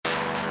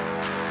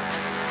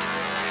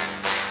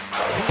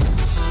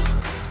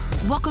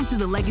Welcome to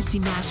the Legacy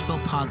Nashville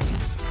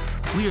podcast.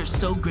 We are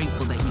so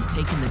grateful that you've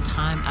taken the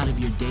time out of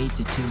your day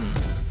to tune in.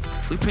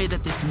 We pray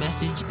that this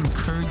message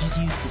encourages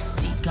you to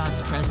seek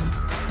God's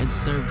presence and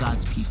serve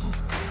God's people.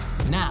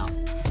 Now,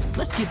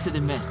 let's get to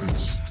the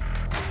message.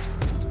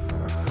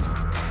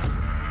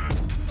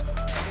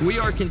 We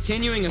are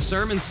continuing a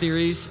sermon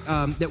series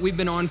that we've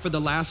been on for the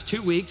last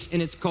 2 weeks,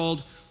 and it's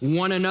called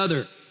One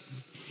Another.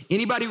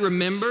 Anybody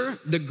remember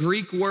the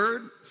Greek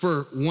word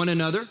for one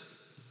another?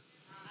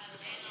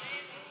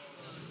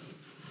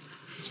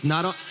 It's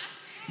not on.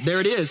 There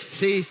it is.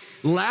 See,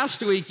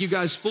 last week you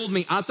guys fooled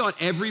me. I thought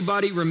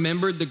everybody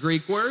remembered the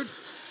Greek word,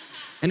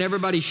 and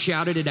everybody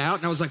shouted it out,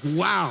 and I was like,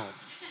 wow,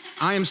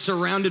 I am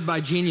surrounded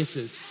by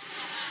geniuses.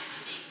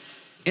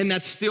 And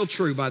that's still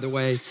true, by the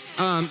way.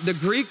 The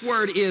Greek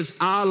word is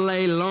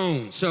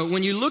allelon. So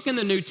when you look in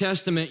the New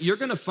Testament, you're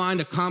gonna find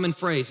a common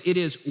phrase. It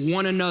is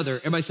one another.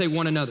 Everybody say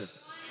one another.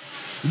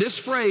 This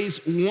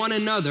phrase, one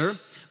another,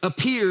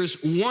 appears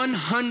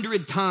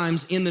 100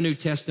 times in the New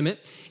Testament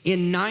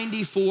in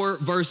 94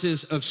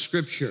 verses of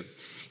Scripture.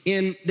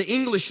 In the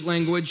English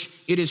language,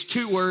 it is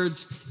 2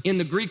 words. In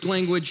the Greek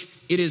language,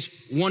 it is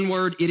 1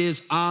 word. It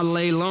is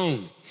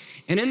allelon.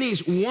 And in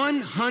these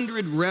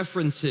 100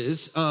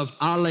 references of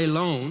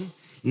allelon,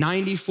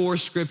 94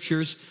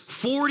 scriptures,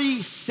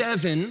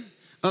 47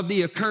 of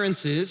the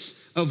occurrences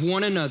of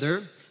one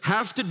another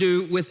have to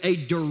do with a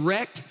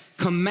direct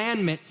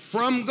commandment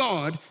from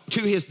God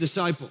to his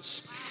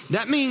disciples.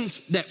 That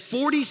means that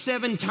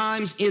 47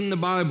 times in the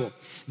Bible,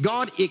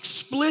 God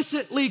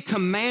explicitly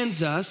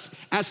commands us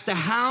as to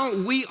how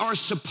we are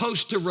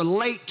supposed to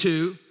relate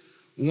to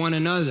one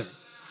another.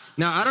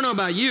 Now, I don't know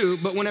about you,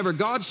 but whenever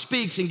God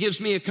speaks and gives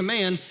me a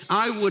command,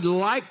 I would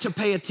like to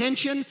pay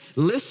attention,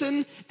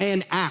 listen,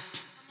 and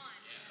act.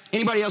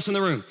 Anybody else in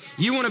the room?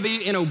 You want to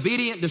be an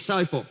obedient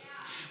disciple.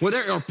 Well,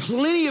 there are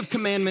plenty of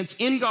commandments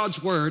in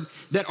God's word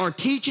that are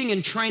teaching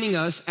and training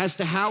us as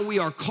to how we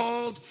are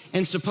called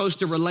and supposed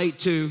to relate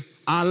to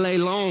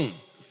allelon,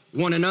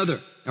 one another,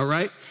 all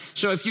right?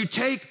 So if you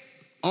take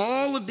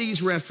all of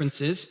these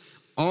references,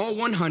 all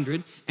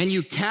 100, and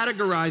you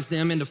categorize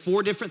them into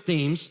 4 different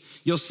themes,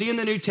 you'll see in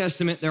the New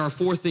Testament there are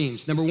 4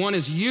 themes. Number 1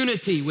 is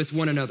unity with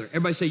one another.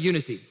 Everybody say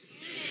unity.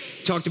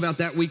 Talked about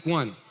that week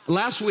 1.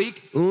 Last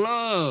week,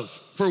 love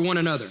for one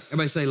another.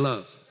 Everybody say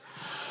love.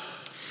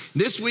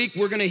 This week,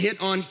 we're gonna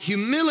hit on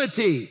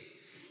humility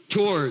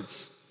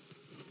towards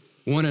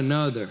one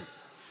another.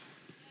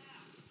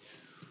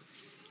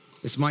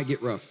 This might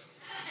get rough.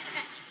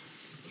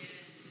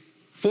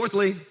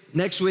 Fourthly,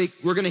 next week,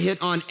 we're gonna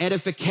hit on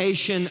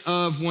edification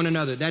of one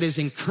another. That is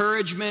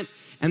encouragement,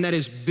 and that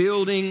is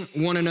building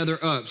one another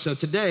up. So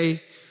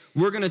today,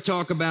 we're gonna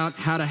talk about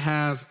how to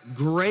have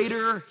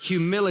greater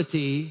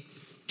humility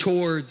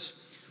towards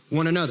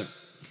one another.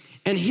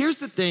 And here's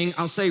the thing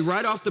I'll say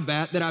right off the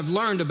bat that I've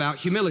learned about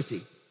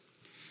humility.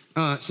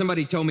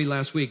 Somebody told me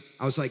last week,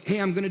 I was like, hey,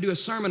 I'm gonna do a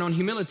sermon on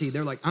humility.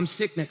 They're like, I'm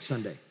sick next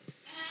Sunday.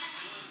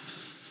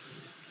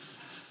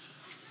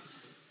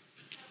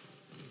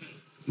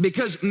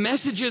 Because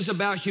messages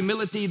about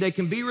humility, they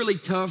can be really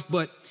tough,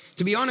 but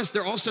to be honest,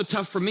 they're also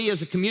tough for me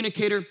as a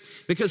communicator,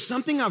 because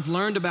something I've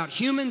learned about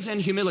humans and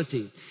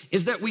humility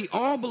is that we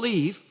all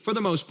believe, for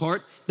the most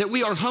part, that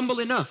we are humble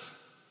enough.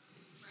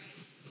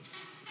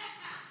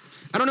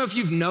 I don't know if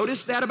you've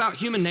noticed that about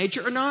human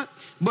nature or not,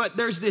 but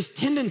there's this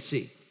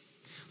tendency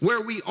where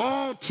we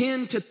all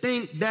tend to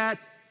think that,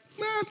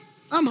 well,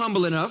 I'm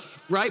humble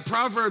enough, right?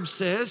 Proverbs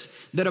says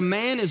that a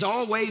man is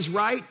always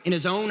right in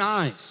his own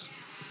eyes.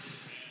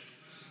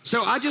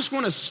 So I just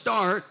want to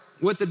start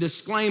with a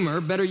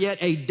disclaimer, better yet,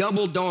 a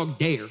double dog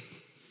dare,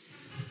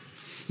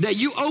 that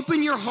you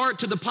open your heart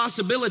to the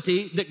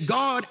possibility that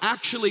God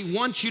actually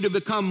wants you to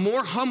become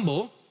more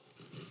humble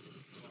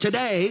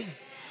today,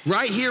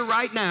 right here,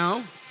 right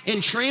now,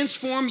 and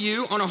transform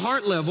you on a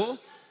heart level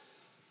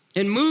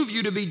and move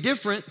you to be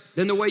different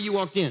than the way you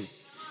walked in,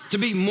 to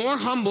be more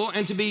humble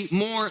and to be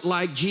more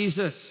like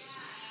Jesus.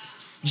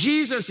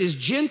 Jesus is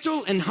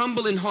gentle and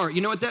humble in heart.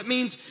 You know what that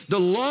means? The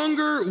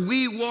longer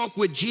we walk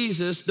with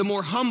Jesus, the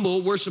more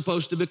humble we're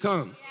supposed to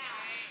become.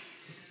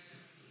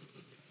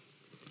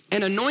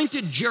 An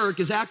anointed jerk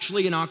is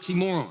actually an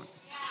oxymoron.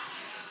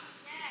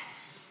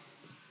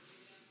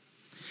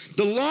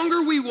 The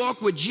longer we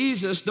walk with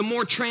Jesus, the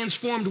more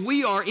transformed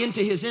we are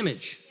into his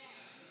image.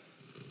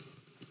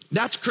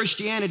 That's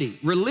Christianity.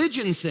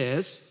 Religion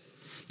says,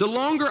 the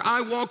longer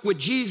I walk with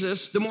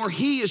Jesus, the more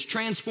he is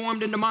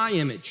transformed into my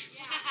image.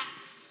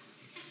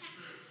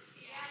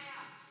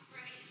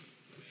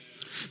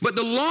 But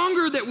the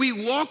longer that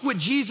we walk with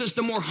Jesus,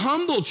 the more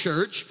humble,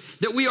 church,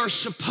 that we are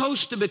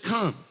supposed to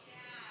become.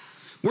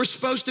 We're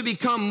supposed to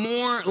become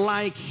more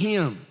like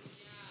him,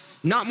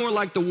 not more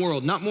like the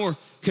world, not more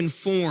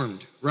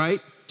conformed,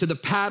 right, to the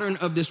pattern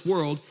of this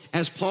world,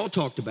 as Paul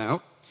talked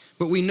about.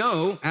 But we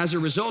know, as a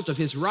result of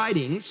his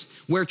writings,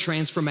 where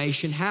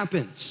transformation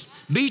happens.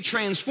 Be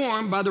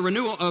transformed by the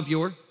renewal of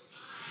your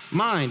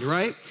mind,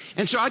 right?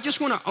 And so I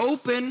just want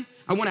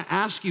to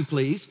ask you,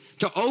 please,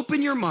 to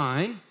open your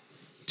mind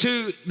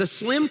to the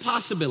slim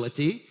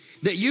possibility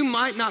that you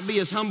might not be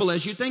as humble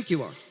as you think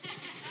you are.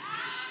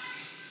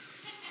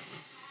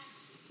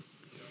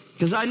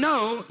 Because I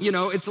know,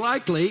 it's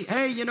likely,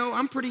 hey,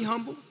 I'm pretty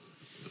humble.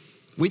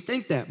 We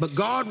think that, but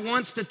God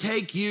wants to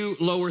take you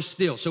lower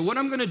still. So what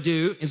I'm gonna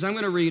do is I'm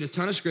gonna read a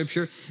ton of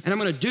scripture, and I'm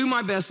gonna do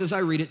my best as I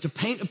read it to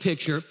paint a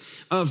picture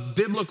of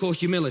biblical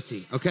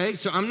humility, okay?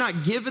 So I'm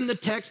not giving the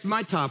text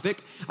my topic.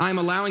 I'm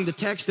allowing the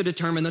text to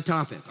determine the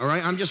topic, all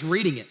right? I'm just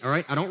reading it, all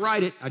right? I don't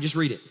write it, I just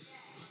read it.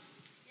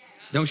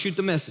 Don't shoot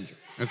the messenger,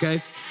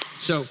 okay?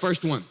 So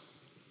first one,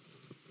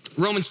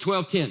 Romans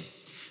 12:10.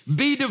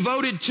 Be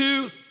devoted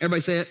to,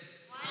 everybody say it,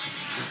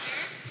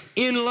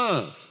 in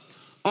love.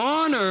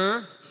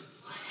 Honor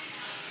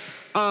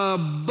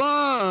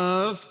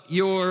above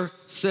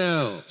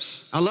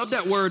yourselves. I love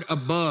that word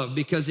above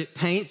because it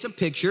paints a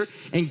picture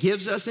and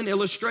gives us an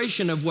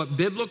illustration of what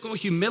biblical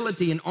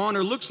humility and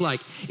honor looks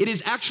like. It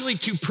is actually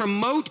to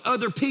promote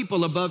other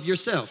people above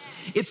yourself.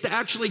 It's to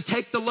actually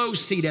take the low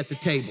seat at the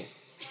table.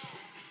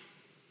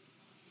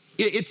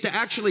 It's to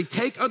actually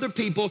take other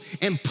people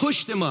and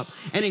push them up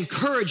and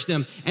encourage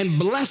them and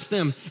bless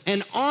them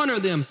and honor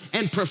them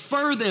and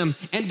prefer them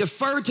and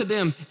defer to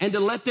them and to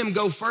let them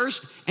go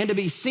first and to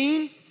be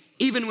seen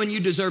even when you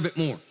deserve it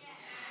more.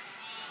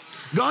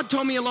 God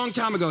told me a long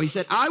time ago, he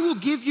said, I will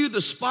give you the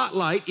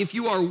spotlight if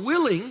you are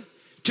willing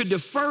to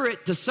defer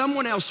it to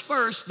someone else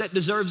first that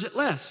deserves it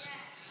less.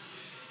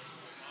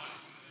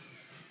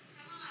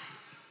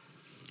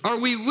 Are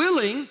we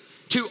willing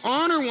to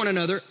honor one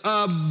another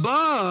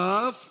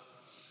above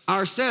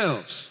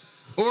ourselves?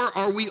 Or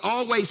are we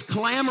always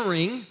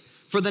clamoring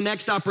for the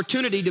next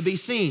opportunity to be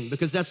seen?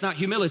 Because that's not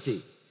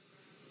humility.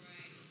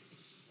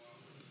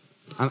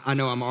 I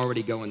know I'm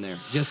already going there.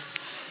 Just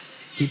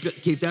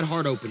keep that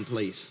heart open,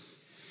 please.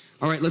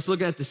 All right, let's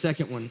look at the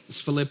second one.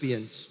 It's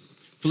Philippians.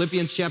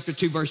 Philippians chapter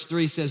 2, verse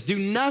 3 says, do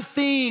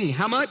nothing.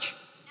 How much?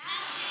 Nothing.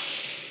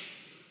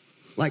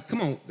 Like,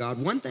 come on, God,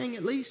 one thing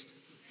at least?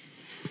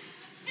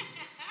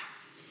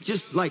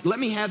 Just like, let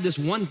me have this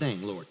one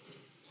thing, Lord.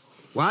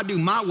 Well, I do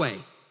my way.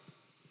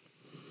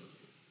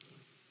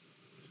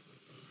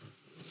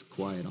 It's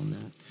quiet on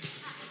that.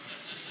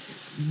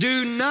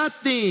 Do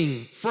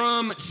nothing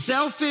from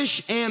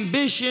selfish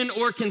ambition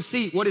or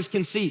conceit. What is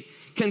conceit?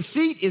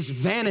 Conceit is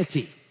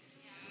vanity,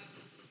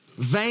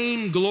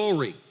 vain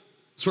glory.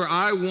 It's where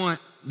I want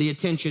the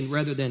attention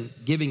rather than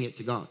giving it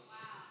to God.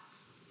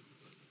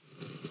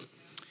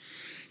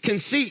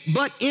 Conceit,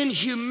 but in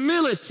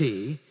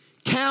humility,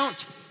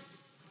 count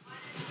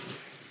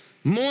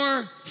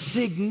more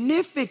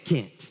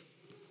significant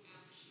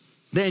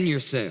than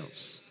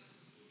yourselves.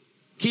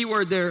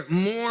 Keyword there,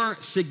 more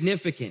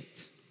significant.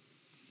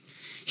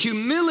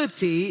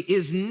 Humility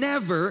is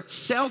never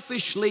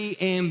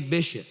selfishly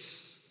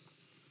ambitious.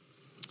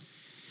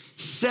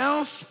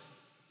 Selfish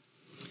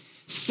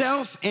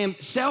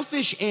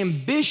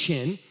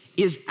ambition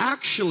is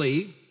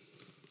actually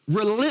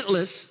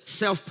relentless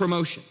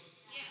self-promotion.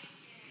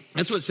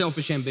 That's what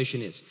selfish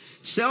ambition is.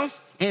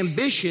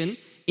 Self-ambition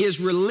is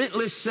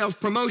relentless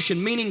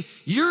self-promotion, meaning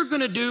you're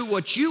gonna do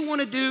what you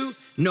wanna do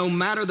no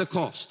matter the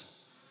cost.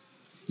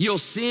 You'll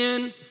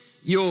sin,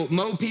 you'll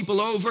mow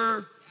people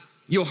over,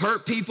 you'll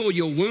hurt people,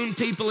 you'll wound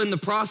people in the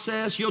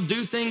process, you'll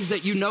do things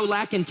that you know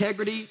lack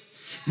integrity,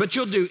 but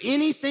you'll do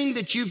anything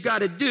that you've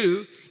gotta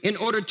do in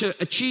order to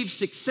achieve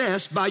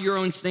success by your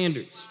own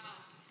standards.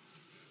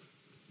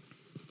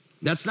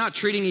 That's not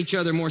treating each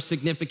other more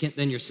significant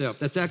than yourself.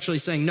 That's actually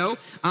saying, no,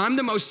 I'm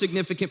the most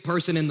significant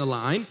person in the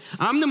line.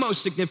 I'm the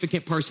most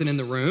significant person in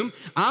the room.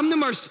 I'm the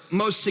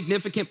most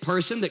significant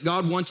person that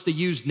God wants to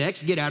use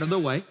next. Get out of the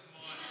way.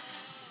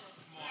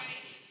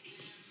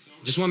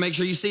 Just want to make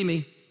sure you see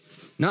me.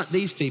 Not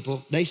these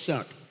people, they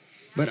suck.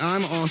 But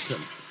I'm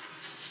awesome.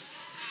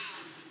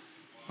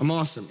 I'm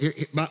awesome. Here,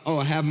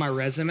 I have my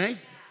resume.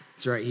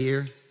 It's right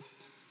here.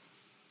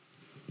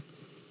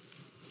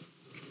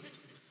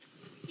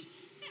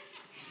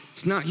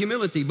 It's not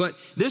humility, but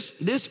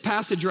this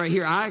passage right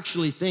here, I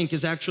actually think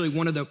is actually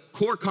one of the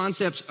core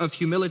concepts of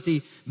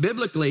humility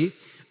biblically,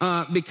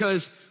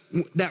 because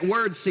that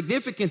word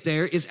significant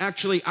there is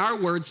actually our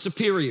word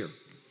superior.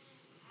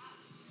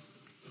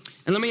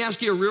 And let me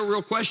ask you a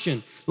real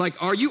question.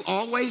 Like, are you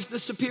always the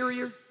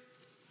superior?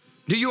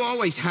 Do you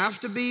always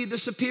have to be the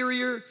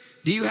superior?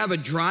 Do you have a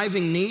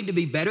driving need to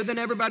be better than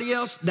everybody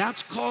else?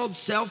 That's called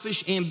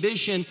selfish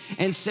ambition,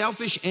 and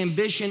selfish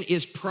ambition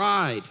is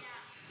pride.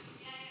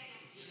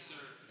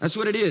 That's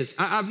what it is.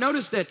 I've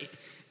noticed that,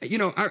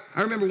 I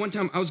remember one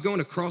time I was going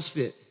to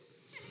CrossFit.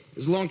 It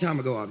was a long time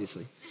ago,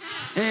 obviously.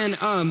 And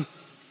I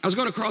was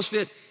going to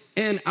CrossFit,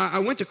 and I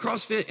went to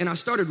CrossFit, and I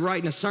started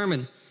writing a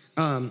sermon,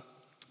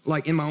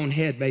 like in my own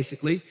head,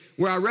 basically,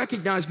 where I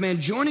recognized, man,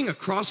 joining a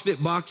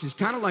CrossFit box is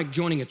kind of like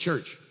joining a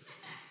church.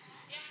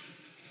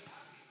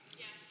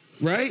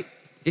 Right?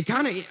 It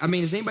kind of,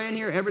 has anybody in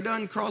here ever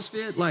done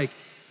CrossFit? Like,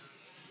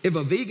 if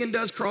a vegan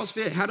does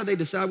CrossFit, how do they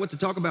decide what to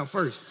talk about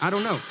first? I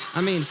don't know.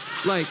 You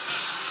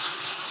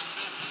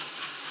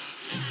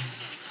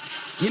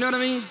know what I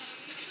mean?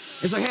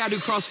 It's like, hey, I do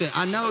CrossFit.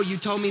 I know, you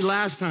told me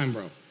last time,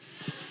 bro.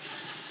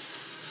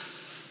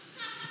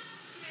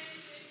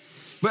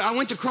 But I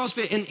went to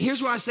CrossFit, and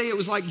here's why I say it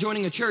was like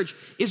joining a church,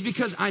 is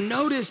because I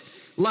noticed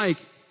like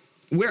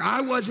where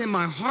I was in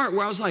my heart,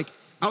 where I was like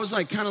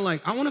kind of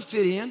like, I want to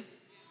fit in.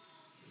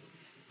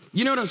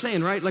 You know what I'm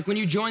saying, right? Like when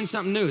you join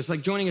something new, it's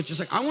like joining it, just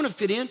like, I want to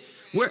fit in.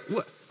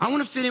 I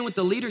want to fit in with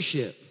the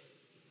leadership.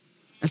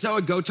 And so I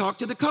would go talk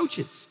to the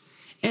coaches.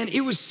 And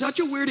it was such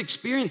a weird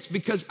experience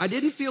because I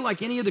didn't feel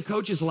like any of the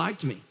coaches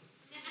liked me.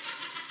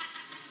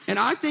 And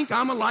I think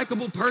I'm a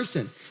likable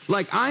person.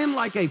 Like I am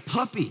like a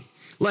puppy.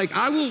 Like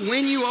I will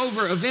win you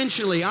over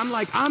eventually. I'm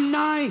like, I'm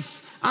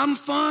nice. I'm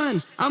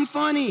fun. I'm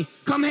funny.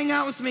 Come hang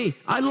out with me.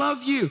 I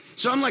love you.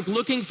 So I'm like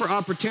looking for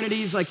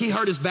opportunities. Like he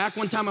hurt his back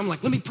one time. I'm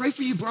like, let me pray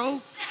for you,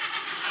 bro.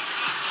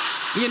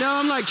 You know,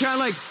 I'm like trying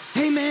like,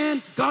 hey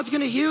man, God's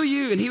gonna heal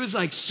you. And he was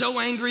like so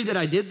angry that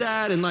I did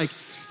that. And like,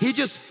 he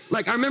just,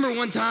 like, I remember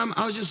one time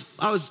I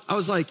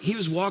was like, he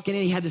was walking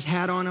in, he had this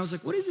hat on. I was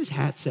like, what does this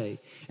hat say?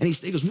 And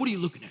he goes, what are you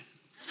looking at?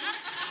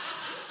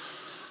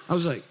 I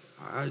was like,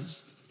 I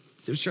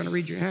was trying to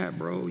read your hat,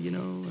 bro, you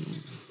know.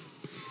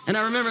 And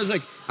I remember I was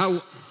like,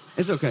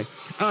 it's okay.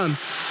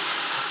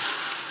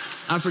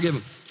 I forgive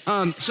him.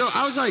 So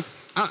I was like,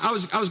 I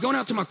was going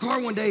out to my car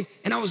one day,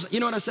 and you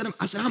know what I said?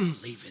 I said, I'm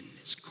leaving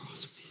this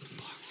CrossFit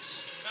box.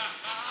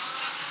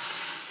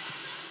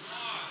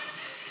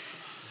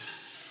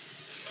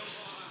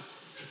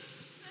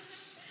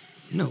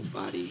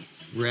 Nobody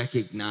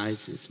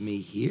recognizes me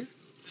here.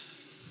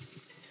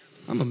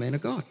 I'm a man of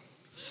God.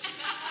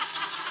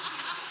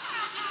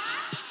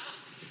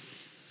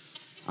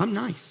 I'm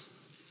nice.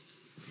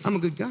 I'm a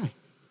good guy.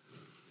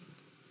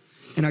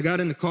 And I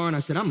got in the car and I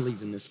said, I'm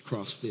leaving this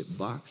CrossFit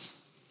box.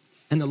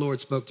 And the Lord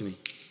spoke to me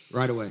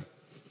right away.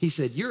 He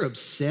said, you're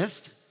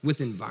obsessed with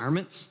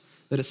environments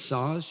that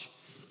assuage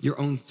your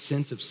own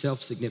sense of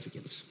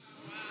self-significance.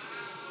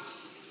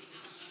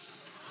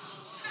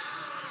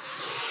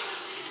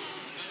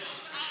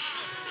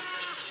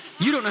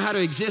 You don't know how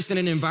to exist in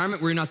an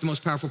environment where you're not the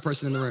most powerful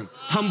person in the room.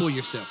 Humble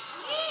yourself.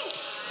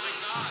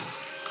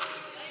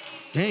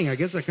 Dang, I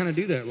guess I kind of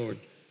do that, Lord.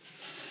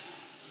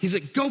 He's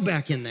like, go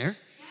back in there.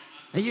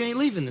 And you ain't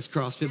leaving this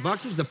CrossFit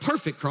box. This is the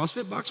perfect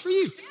CrossFit box for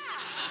you.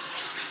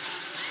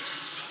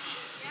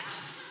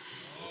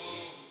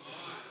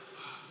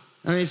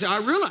 I mean, so I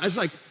realized,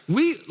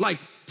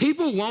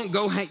 people won't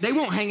they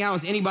won't hang out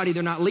with anybody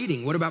they're not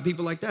leading. What about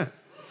people like that?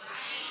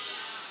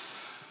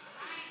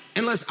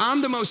 Unless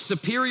I'm the most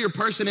superior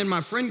person in my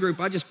friend group,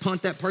 I just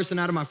punt that person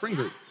out of my friend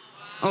group.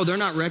 Oh, they're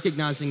not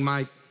recognizing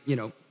my,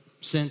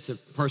 sense of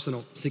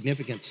personal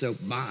significance, so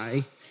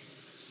bye.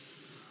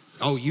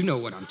 Oh, you know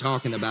what I'm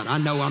talking about. I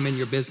know I'm in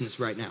your business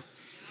right now.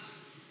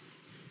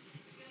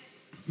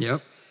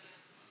 Yep.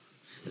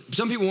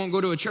 Some people won't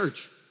go to a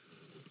church.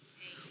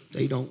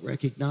 They don't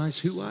recognize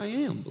who I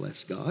am,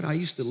 bless God. I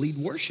used to lead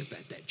worship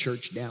at that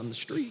church down the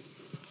street.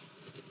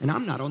 And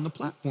I'm not on the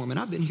platform, and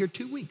I've been here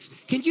 2 weeks.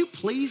 Can you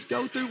please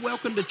go through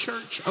Welcome to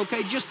Church?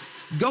 Okay, just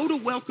go to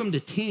Welcome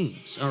to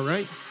Teams, all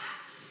right?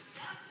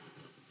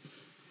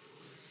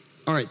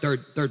 All right,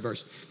 third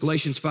verse,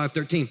 Galatians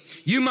 5:13.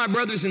 You, my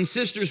brothers and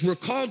sisters, were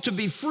called to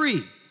be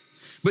free,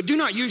 but do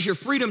not use your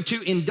freedom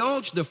to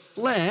indulge the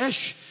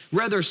flesh.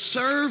 Rather,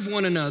 serve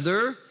one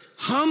another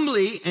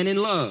humbly and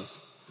in love.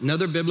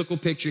 Another biblical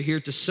picture here,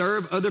 to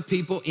serve other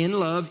people in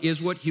love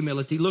is what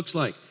humility looks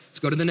like. Let's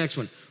go to the next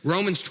one.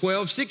 Romans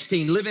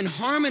 12:16. Live in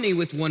harmony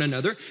with one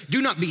another.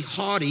 Do not be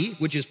haughty,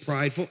 which is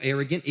prideful,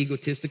 arrogant,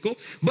 egotistical,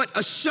 but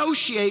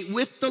associate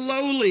with the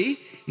lowly.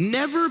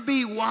 Never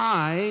be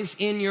wise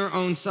in your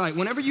own sight.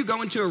 Whenever you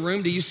go into a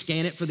room, do you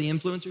scan it for the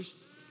influencers?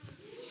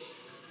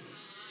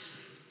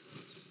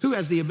 Who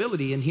has the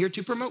ability in here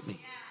to promote me?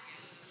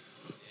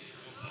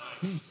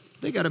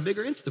 They got a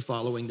bigger Insta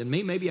following than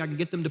me. Maybe I can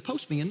get them to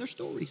post me in their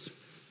stories.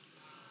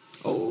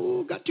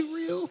 Oh, got too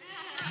real.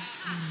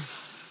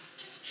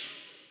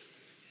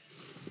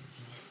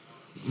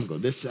 I'm gonna go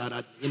this side.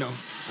 I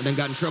done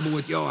got in trouble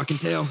with y'all, I can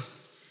tell.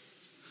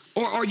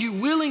 Or are you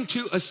willing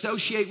to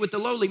associate with the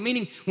lowly?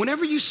 Meaning,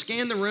 whenever you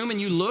scan the room and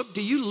you look,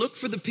 do you look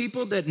for the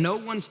people that no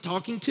one's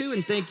talking to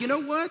and think, you know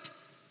what?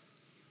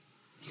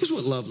 Here's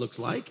what love looks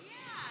like.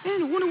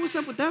 Man, I wonder what's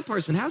up with that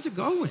person. How's it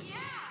going?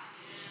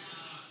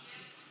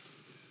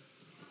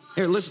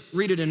 Here, let's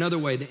read it another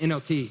way, the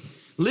NLT.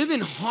 Live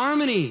in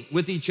harmony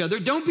with each other.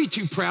 Don't be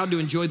too proud to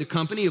enjoy the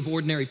company of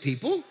ordinary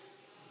people.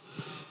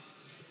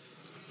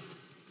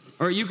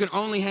 Or you can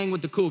only hang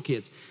with the cool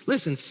kids.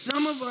 Listen,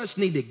 some of us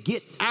need to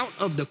get out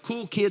of the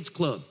cool kids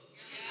club.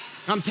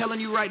 I'm telling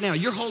you right now,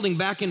 you're holding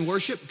back in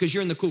worship because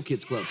you're in the cool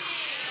kids club.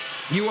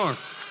 You are.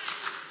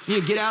 You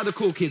need to get out of the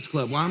cool kids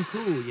club. Well, I'm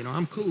cool,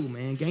 I'm cool,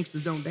 man.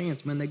 Gangsters don't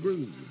dance, man, they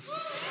groove.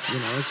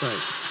 It's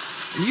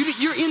like,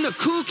 you're in the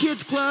cool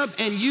kids club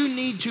and you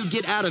need to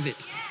get out of it.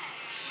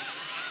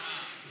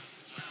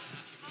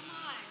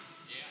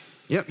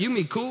 Yep, you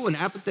mean cool and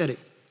apathetic.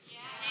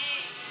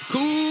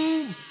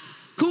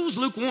 Cool's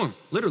lukewarm,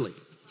 literally.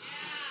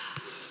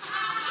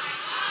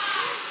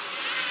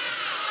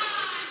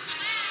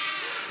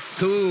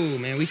 Cool,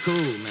 man, we cool,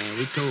 man,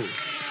 we cool.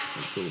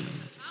 We cool,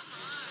 man.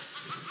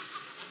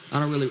 I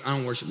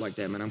don't worship like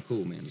that, man. I'm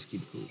cool, man. Just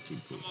keep it cool, keep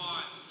it cool.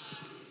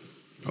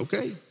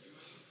 Okay.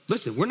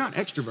 Listen, we're not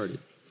extroverted.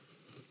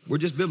 We're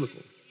just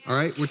biblical, all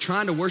right? We're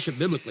trying to worship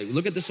biblically.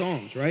 Look at the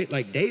Psalms, right?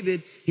 Like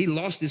David, he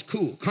lost his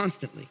cool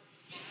constantly.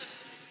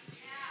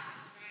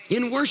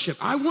 In worship,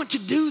 I want to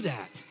do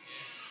that.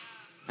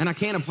 And I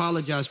can't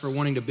apologize for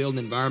wanting to build an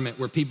environment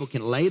where people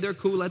can lay their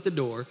cool at the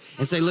door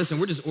and say, listen,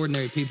 we're just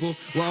ordinary people.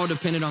 We're all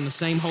dependent on the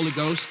same Holy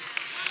Ghost.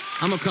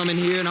 I'm gonna come in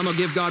here and I'm gonna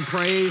give God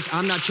praise.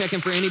 I'm not checking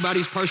for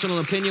anybody's personal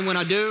opinion when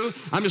I do.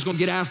 I'm just gonna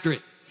get after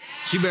it.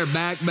 So you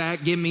better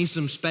back, give me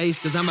some space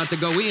because I'm about to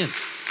go in.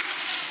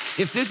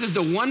 If this is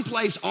the one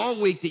place all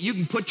week that you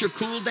can put your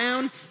cool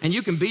down and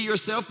you can be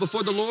yourself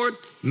before the Lord,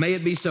 may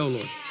it be so,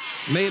 Lord.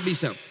 May it be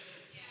so.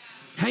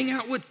 Hang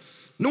out with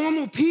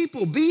normal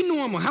people. Be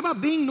normal. How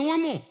about being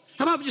normal?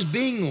 How about just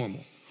being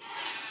normal?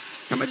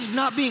 How about just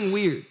not being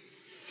weird?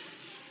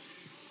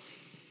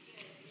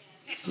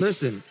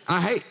 Listen,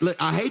 I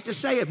hate to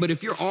say it, but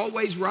if you're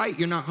always right,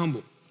 you're not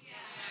humble.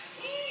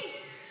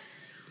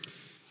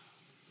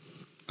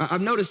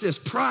 I've noticed this.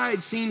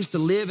 Pride seems to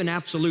live in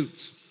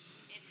absolutes.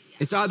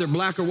 It's either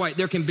black or white.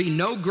 There can be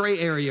no gray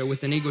area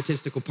with an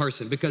egotistical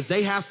person because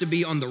they have to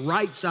be on the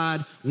right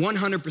side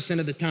 100%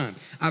 of the time.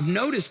 I've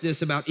noticed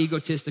this about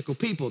egotistical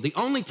people. The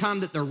only time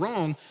that they're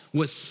wrong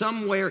was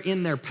somewhere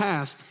in their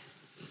past,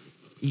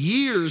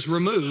 years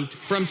removed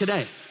from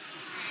today.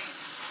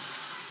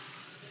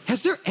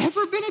 Has there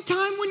ever been a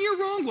time when you're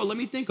wrong? Well, let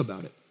me think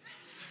about it.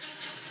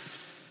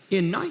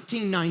 In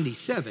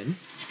 1997,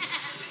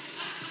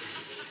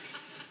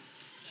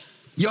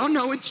 y'all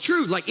know it's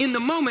true. Like in the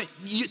moment,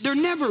 they're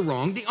never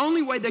wrong. The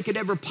only way they could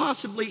ever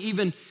possibly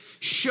even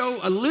show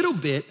a little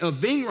bit of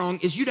being wrong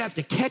is you'd have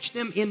to catch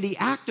them in the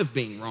act of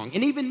being wrong.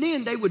 And even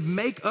then, they would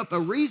make up a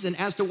reason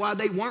as to why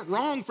they weren't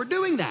wrong for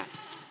doing that.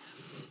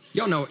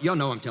 Y'all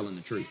know I'm telling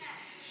the truth.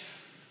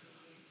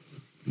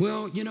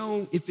 Well, you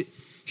know,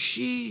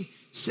 she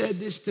said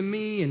this to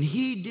me and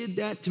he did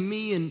that to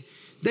me and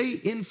they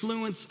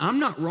influence. I'm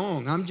not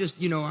wrong. I'm just,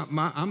 look,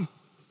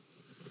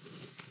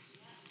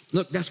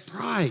 that's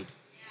pride.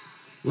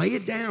 Lay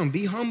it down.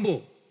 Be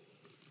humble.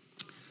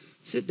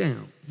 Sit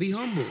down. Be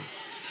humble.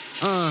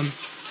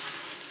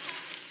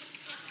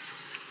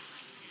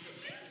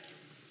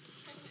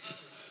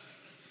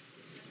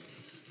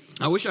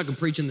 I wish I could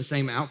preach in the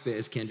same outfit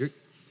as Kendrick.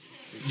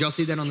 Did y'all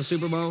see that on the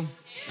Super Bowl?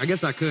 I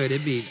guess I could. I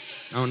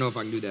don't know if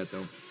I can do that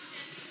though.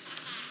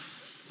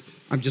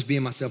 I'm just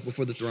being myself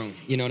before the throne.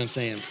 You know what I'm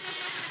saying?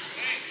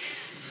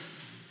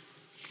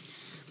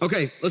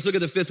 Okay, let's look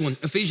at the fifth one.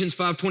 Ephesians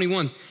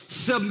 5:21.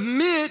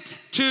 Submit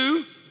to one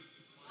another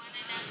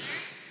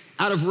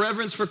out of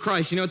reverence for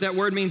Christ. You know what that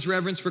word means,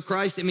 reverence for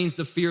Christ? It means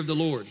the fear of the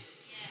Lord.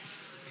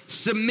 Yes.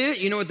 Submit,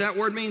 you know what that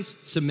word means?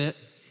 Submit.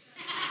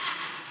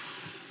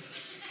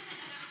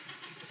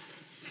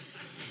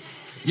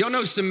 Y'all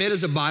know submit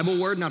is a Bible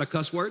word, not a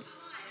cuss word?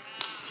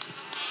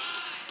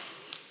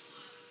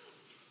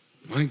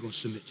 I ain't gonna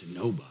submit to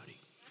nobody.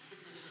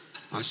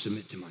 I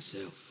submit to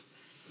myself.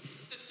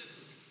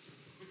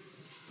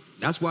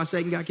 That's why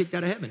Satan got kicked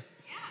out of heaven.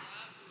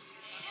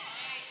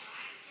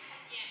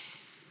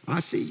 I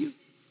see you.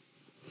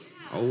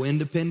 Oh,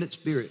 independent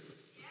spirit.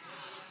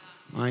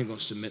 I ain't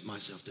gonna submit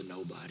myself to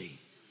nobody.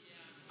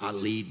 I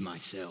lead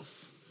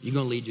myself. You're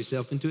gonna lead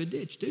yourself into a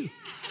ditch too.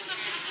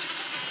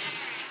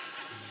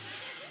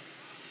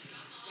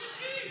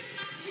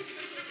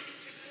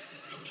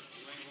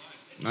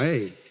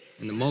 Hey,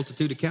 in the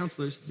multitude of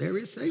counselors, there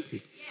is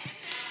safety.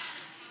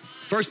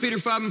 1 Peter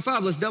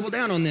 5:5, let's double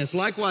down on this.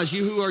 Likewise,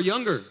 you who are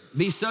younger,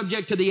 be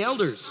subject to the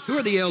elders. Who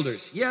are the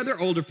elders? Yeah,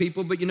 they're older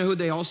people, but you know who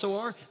they also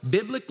are?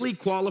 Biblically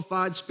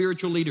qualified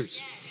spiritual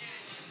leaders.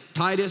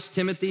 Titus,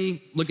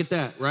 Timothy, look at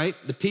that, right?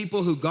 The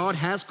people who God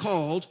has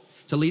called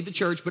to lead the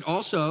church, but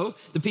also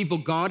the people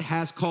God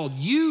has called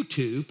you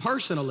to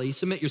personally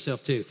submit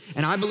yourself to.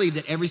 And I believe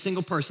that every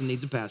single person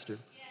needs a pastor.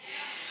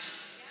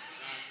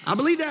 I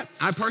believe that.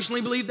 I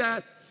personally believe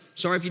that.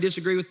 Sorry if you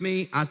disagree with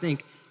me. I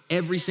think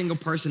every single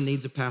person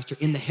needs a pastor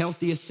in the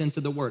healthiest sense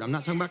of the word. I'm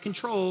not talking about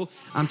control.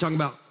 I'm talking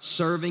about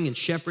serving and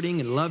shepherding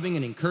and loving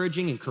and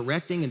encouraging and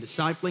correcting and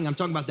discipling. I'm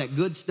talking about that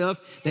good stuff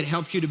that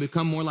helps you to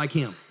become more like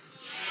him.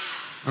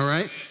 All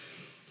right?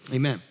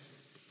 Amen.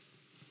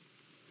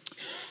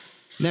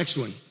 Next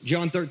one,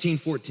 John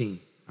 13:14.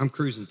 I'm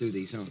cruising through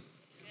these, huh?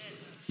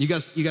 You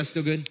guys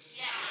still good?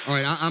 Yeah. All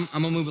right, I'm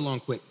gonna move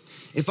along quick.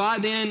 If I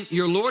then,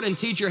 your Lord and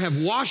teacher, have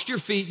washed your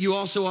feet, you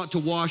also ought to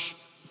wash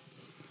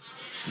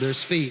their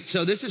feet.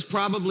 So this is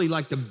probably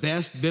like the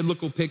best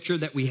biblical picture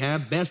that we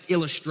have, best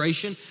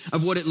illustration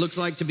of what it looks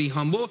like to be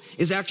humble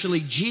is actually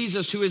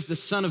Jesus, who is the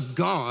Son of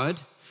God,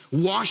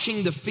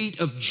 washing the feet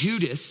of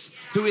Judas,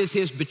 who is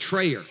his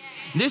betrayer.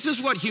 This is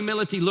what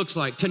humility looks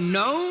like, to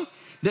know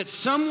that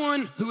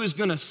someone who is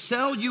gonna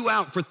sell you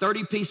out for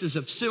 30 pieces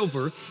of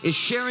silver is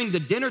sharing the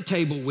dinner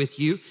table with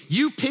you,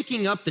 you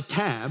picking up the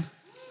tab,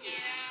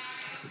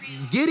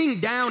 getting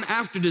down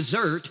after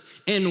dessert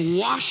and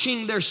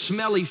washing their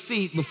smelly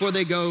feet before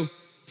they go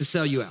to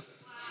sell you out.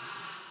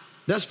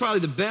 That's probably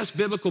the best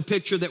biblical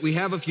picture that we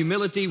have of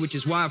humility, which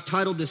is why I've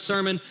titled this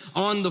sermon,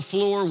 On the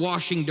Floor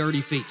Washing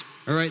Dirty Feet.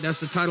 All right, that's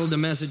the title of the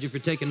message if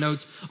you're taking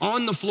notes.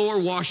 On the floor,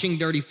 washing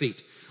dirty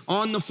feet.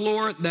 On the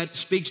floor, that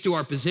speaks to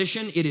our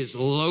position. It is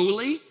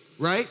lowly,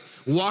 right?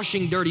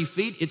 Washing dirty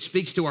feet, it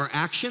speaks to our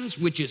actions,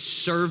 which is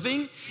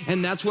serving,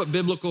 and that's what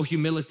biblical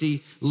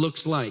humility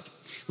looks like.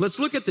 Let's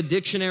look at the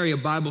dictionary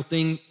of Bible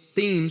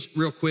themes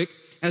real quick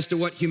as to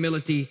what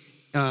humility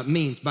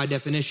means by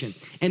definition.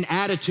 An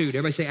attitude,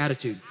 everybody say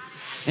attitude.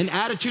 An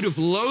attitude of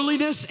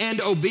lowliness and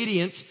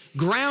obedience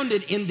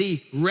grounded in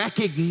the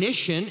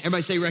recognition,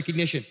 everybody say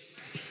recognition,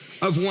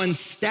 of one's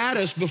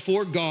status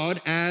before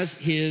God as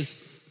his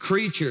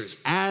creatures.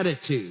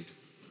 Attitude.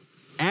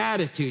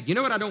 You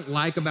know what I don't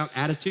like about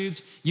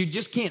attitudes? You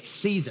just can't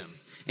see them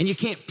and you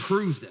can't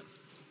prove them.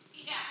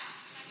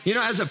 You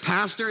know, as a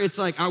pastor, it's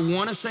like I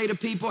want to say to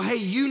people, hey,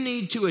 you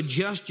need to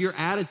adjust your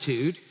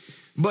attitude.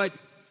 But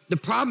the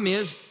problem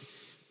is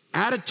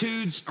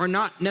attitudes are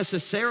not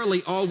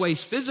necessarily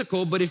always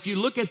physical. But if you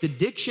look at the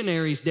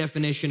dictionary's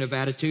definition of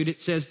attitude, it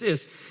says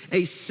this: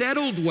 a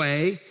settled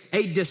way,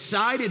 a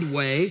decided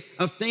way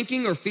of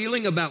thinking or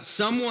feeling about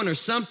someone or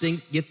something,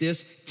 get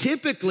this,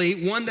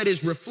 typically one that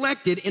is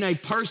reflected in a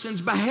person's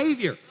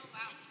behavior.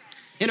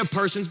 In a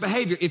person's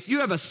behavior. If you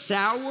have a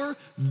sour,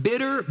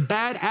 bitter,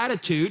 bad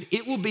attitude,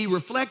 it will be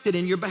reflected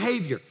in your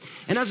behavior.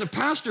 And as a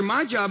pastor,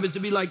 my job is to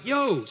be like,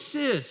 yo,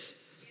 sis,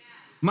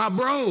 my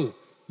bro,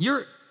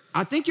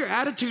 I think your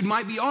attitude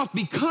might be off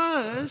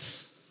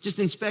because, just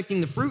inspecting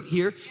the fruit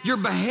here, your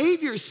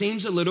behavior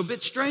seems a little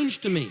bit strange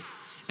to me.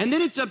 And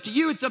then it's up to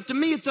you, it's up to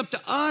me, it's up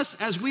to us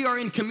as we are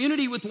in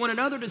community with one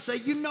another to say,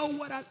 you know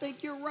what, I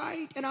think you're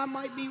right and I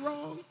might be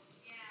wrong.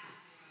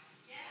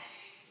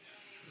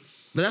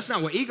 But that's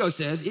not what ego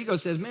says. Ego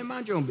says, man,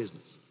 mind your own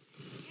business.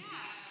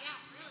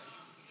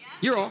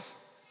 You're off.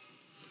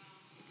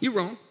 You're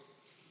wrong.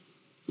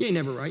 You ain't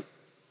never right.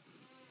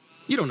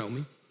 You don't know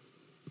me.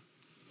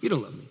 You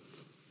don't love me.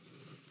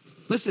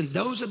 Listen,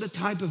 those are the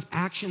type of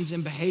actions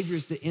and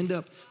behaviors that end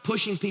up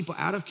pushing people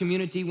out of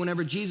community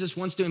whenever Jesus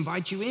wants to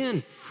invite you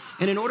in.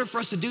 And in order for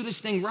us to do this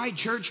thing right,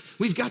 church,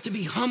 we've got to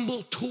be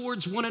humble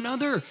towards one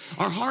another.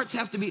 Our hearts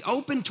have to be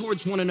open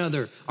towards one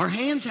another. Our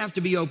hands have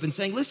to be open,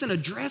 saying, listen,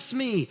 address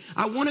me.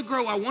 I want to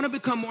grow. I want to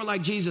become more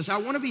like Jesus. I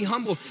want to be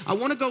humble. I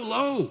want to go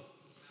low.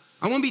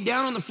 I want to be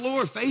down on the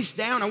floor, face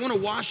down. I want to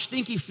wash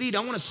stinky feet.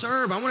 I want to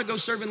serve. I want to go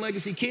serve in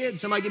Legacy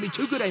Kids. Somebody give me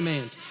 2 good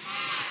amens.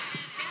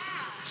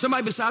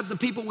 Somebody besides the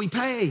people we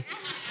pay.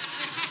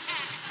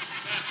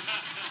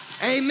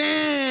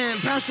 Amen.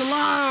 Pastor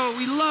Lyle,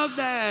 we love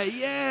that.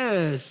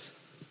 Yes.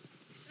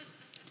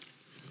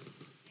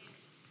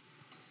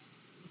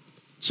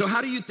 So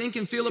how do you think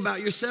and feel about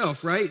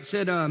yourself, right? It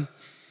said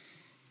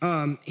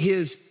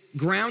his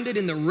grounded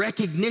in the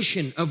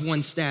recognition of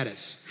one's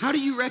status. How do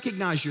you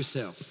recognize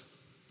yourself?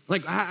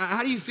 Like,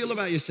 how do you feel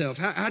about yourself?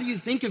 How do you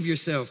think of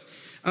yourself?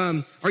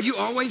 Are you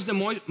always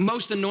the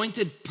most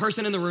anointed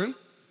person in the room?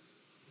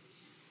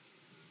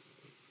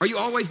 Are you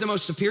always the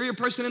most superior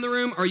person in the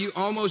room? Are you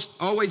almost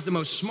always the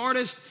most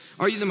smartest?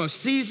 Are you the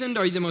most seasoned?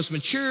 Are you the most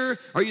mature?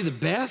 Are you the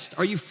best?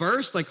 Are you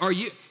first? Like, are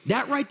you?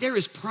 That right there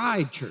is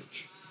pride,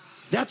 church.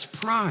 That's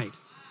pride.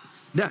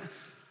 That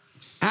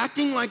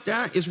acting like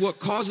that is what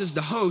causes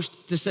the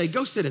host to say,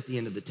 go sit at the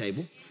end of the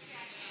table.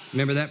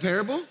 Remember that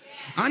parable?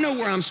 I know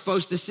where I'm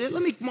supposed to sit.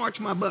 Let me march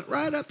my butt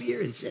right up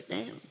here and sit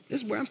down.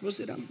 This is where I'm supposed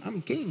to sit.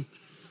 I'm king.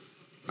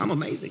 I'm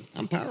amazing.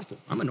 I'm powerful.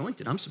 I'm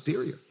anointed. I'm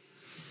superior.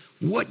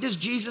 What does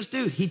Jesus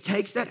do? He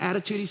takes that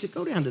attitude. He said,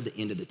 go down to the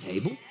end of the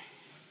table.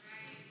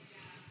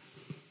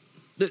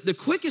 The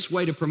quickest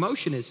way to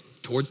promotion is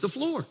towards the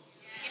floor.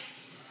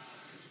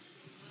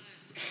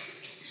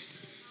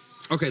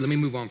 Okay, let me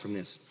move on from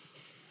this.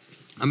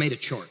 I made a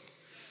chart.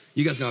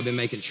 You guys know I've been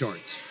making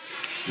charts.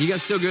 You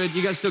guys still good?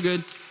 You guys still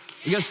good?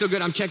 You guys still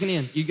good? I'm checking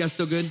in. You guys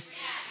still good?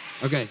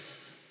 Okay.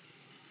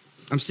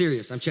 I'm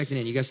serious. I'm checking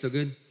in. You guys still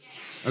good?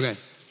 Okay.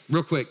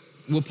 Real quick.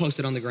 We'll post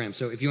it on the gram.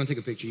 So if you want to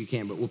take a picture, you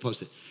can, but we'll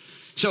post it.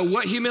 So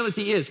what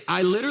humility is,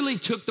 I literally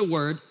took the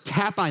word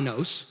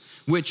tapinos,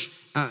 which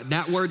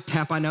that word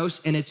tapinos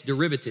and its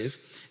derivative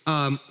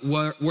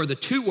were the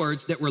 2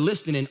 words that were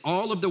listed in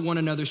all of the one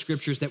another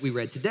scriptures that we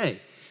read today.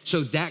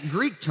 So that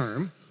Greek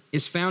term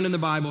is found in the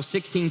Bible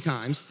 16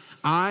 times.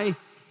 And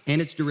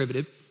its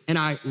derivative, and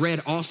I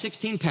read all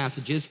 16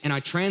 passages and I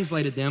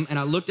translated them and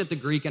I looked at the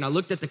Greek and I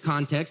looked at the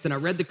context and I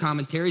read the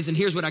commentaries and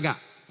here's what I got.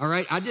 All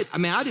right, I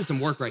did some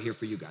work right here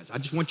for you guys. I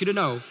just want you to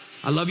know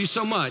I love you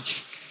so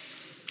much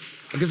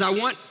because I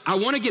want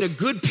to get a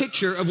good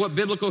picture of what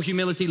biblical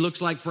humility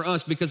looks like for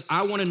us because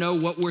I want to know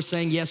what we're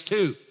saying yes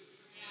to.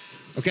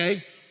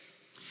 Okay?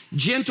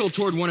 Gentle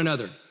toward one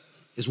another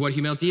is what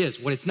humility is.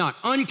 What it's not.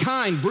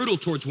 Unkind, brutal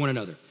towards one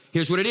another.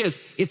 Here's what it is.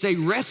 It's a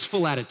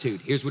restful attitude.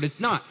 Here's what it's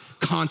not.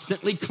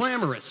 Constantly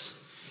clamorous.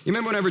 You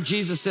remember whenever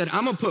Jesus said,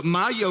 I'm going to put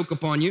my yoke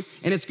upon you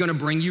and it's going to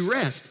bring you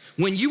rest.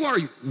 When you are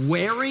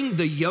wearing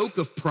the yoke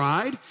of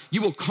pride,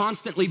 you will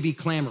constantly be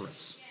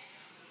clamorous.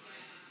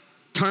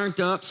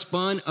 Turned up,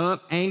 spun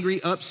up,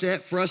 angry,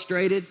 upset,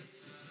 frustrated.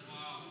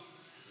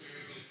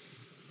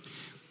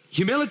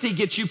 Humility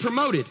gets you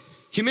promoted.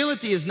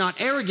 Humility is not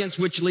arrogance,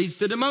 which leads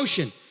to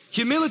demotion.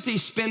 Humility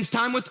spends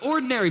time with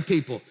ordinary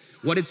people.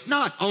 What it's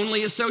not,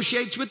 only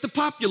associates with the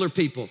popular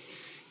people.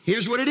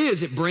 Here's what it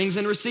is. It brings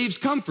and receives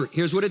comfort.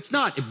 Here's what it's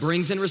not. It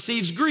brings and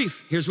receives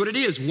grief. Here's what it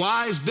is.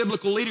 Wise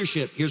biblical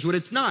leadership. Here's what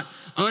it's not.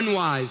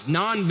 Unwise,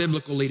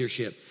 non-biblical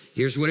leadership.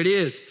 Here's what it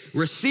is.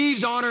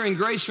 Receives honor and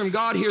grace from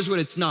God. Here's what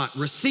it's not.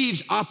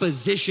 Receives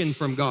opposition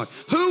from God.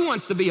 Who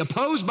wants to be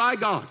opposed by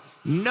God?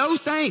 No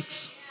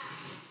thanks.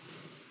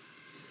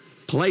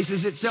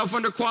 Places itself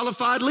under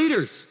qualified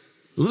leaders.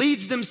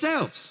 Leads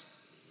themselves.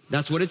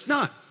 That's what it's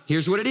not.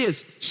 Here's what it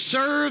is.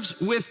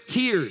 Serves with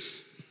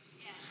tears.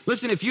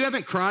 Listen, if you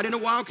haven't cried in a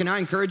while, can I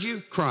encourage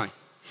you? Cry.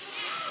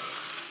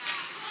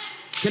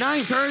 Can I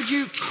encourage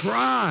you?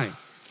 Cry.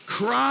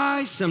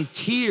 Cry some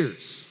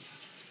tears.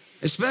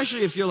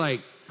 Especially if you're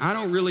like, I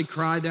don't really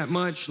cry that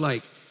much.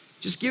 Like,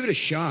 just give it a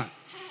shot.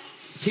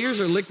 Tears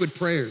are liquid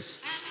prayers.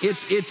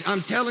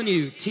 I'm telling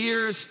you,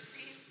 tears,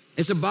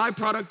 it's a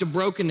byproduct of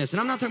brokenness.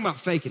 And I'm not talking about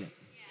faking it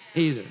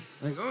either.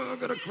 Like, oh, I'm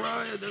gonna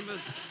cry.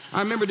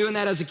 I remember doing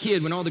that as a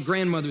kid when all the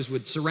grandmothers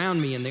would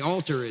surround me in the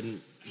altar and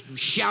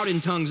shout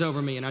in tongues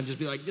over me, and I'd just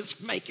be like,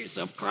 just make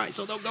yourself cry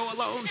so they'll go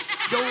alone.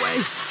 Go away.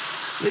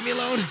 Leave me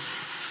alone.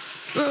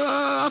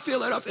 I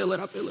feel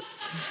it.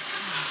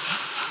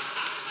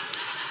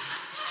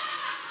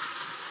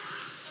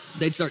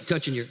 They'd start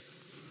touching your,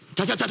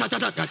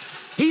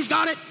 He's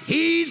got it.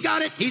 He's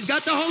got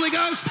the Holy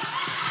Ghost.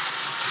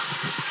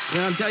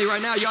 Yeah, I'm telling you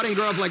right now, y'all didn't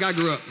grow up like I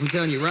grew up. I'm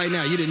telling you right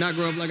now, you did not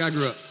grow up like I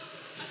grew up.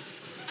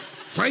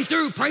 Pray it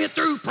through,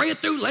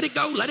 let it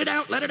go, let it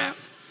out.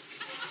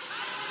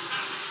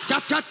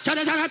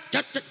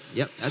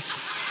 Yep, that's,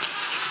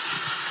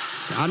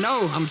 I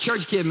know, I'm a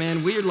church kid,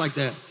 man, weird like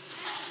that.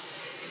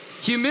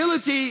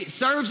 Humility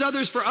serves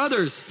others for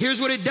others.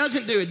 Here's what it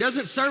doesn't do. It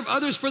doesn't serve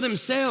others for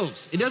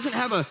themselves. It doesn't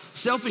have a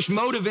selfish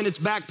motive in its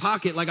back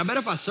pocket. Like, I bet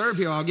if I serve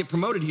here, I'll get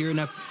promoted here. And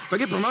if I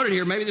get promoted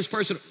here, maybe this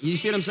person, you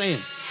see what I'm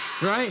saying?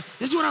 Right?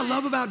 This is what I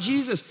love about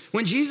Jesus.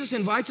 When Jesus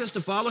invites us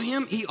to follow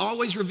him, he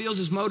always reveals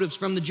his motives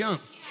from the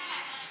jump.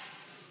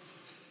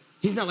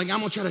 He's not like, I'm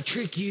gonna try to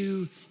trick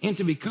you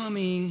into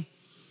becoming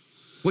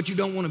what you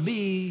don't wanna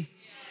be.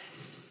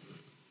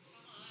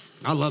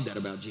 I love that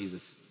about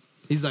Jesus.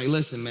 He's like,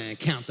 listen, man,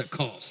 count the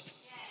cost.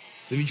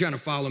 If you're trying to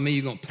follow me,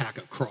 you're gonna pack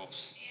a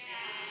cross.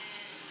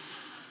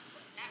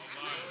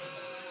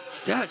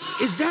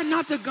 Is that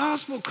not the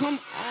gospel? Come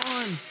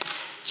on.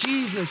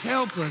 Jesus,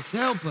 help us.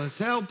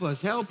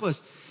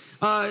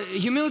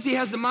 Humility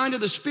has the mind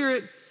of the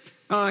Spirit.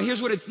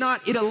 Here's what it's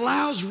not. It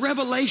allows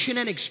revelation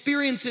and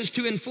experiences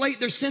to inflate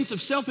their sense of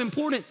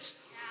self-importance.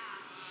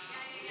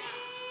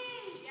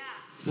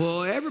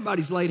 Well,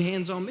 everybody's laid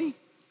hands on me.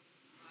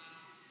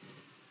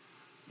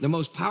 The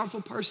most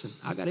powerful person,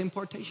 I got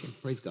impartation.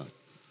 Praise God.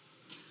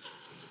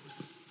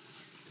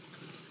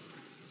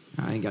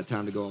 I ain't got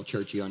time to go all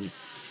churchy on you.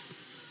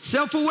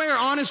 Self-aware,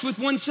 honest with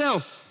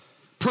oneself.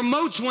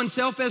 Promotes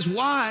oneself as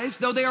wise,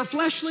 though they are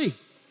fleshly.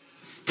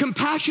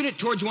 Compassionate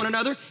towards one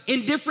another.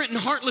 Indifferent and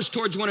heartless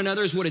towards one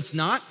another is what it's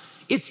not.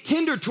 It's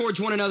tender towards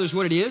one another is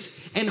what it is.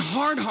 And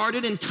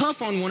hard-hearted and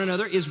tough on one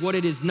another is what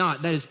it is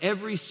not. That is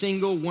every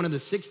single one of the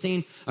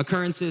 16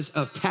 occurrences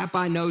of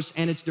tapainos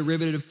and its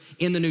derivative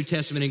in the New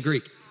Testament in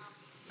Greek.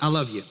 I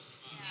love you.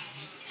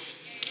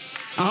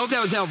 I hope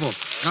that was helpful.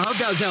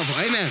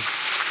 Amen.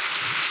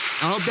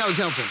 I hope that was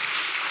helpful.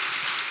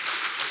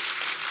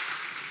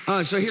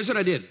 So here's what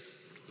I did.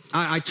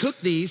 I took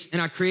these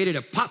and I created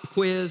a pop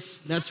quiz.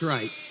 That's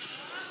right.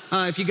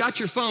 If you got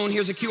your phone,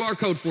 here's a QR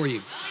code for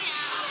you.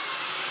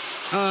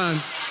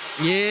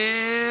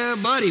 Yeah,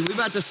 buddy, we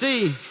about to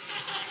see.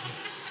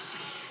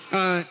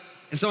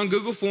 It's on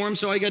Google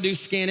Forms, so all you gotta do is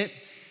scan it.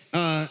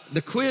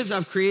 The quiz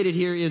I've created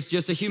here is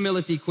just a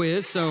humility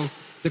quiz. So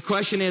the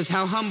question is,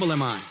 how humble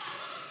am I?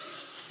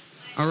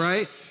 All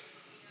right?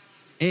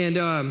 And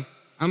I'm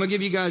gonna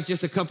give you guys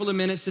just a couple of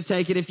minutes to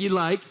take it if you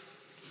like.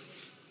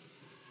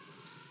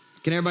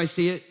 Can everybody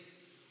see it?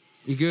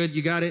 You good?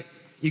 You got it?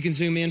 You can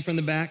zoom in from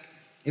the back.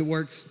 It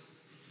works.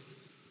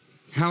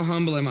 How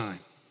humble am I?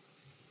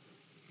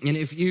 And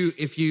if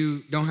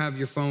you don't have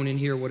your phone in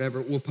here or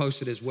whatever, we'll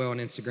post it as well on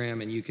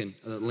Instagram, and you can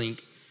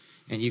link,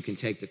 and you can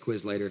take the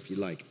quiz later if you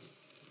like.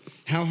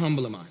 How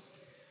humble am I?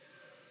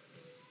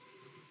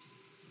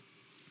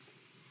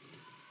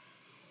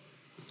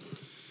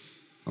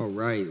 All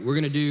right, we're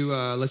gonna do,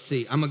 let's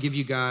see, I'm gonna give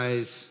you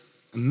guys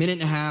a minute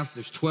and a half.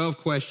 There's 12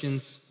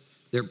 questions.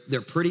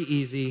 They're pretty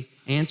easy.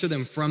 Answer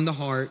them from the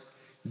heart.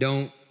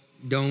 Don't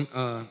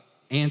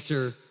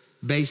answer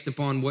based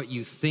upon what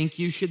you think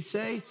you should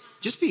say.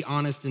 Just be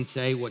honest and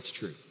say what's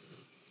true.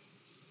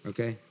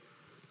 Okay?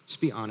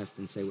 Just be honest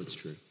and say what's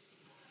true.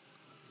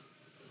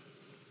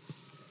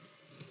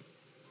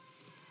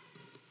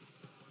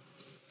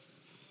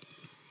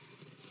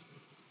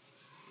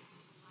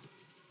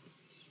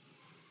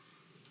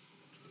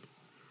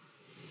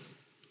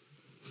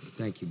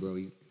 Thank you, bro.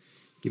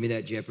 Give me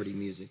that Jeopardy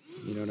music.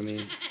 You know what I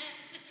mean?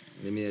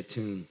 Give me that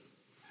tune.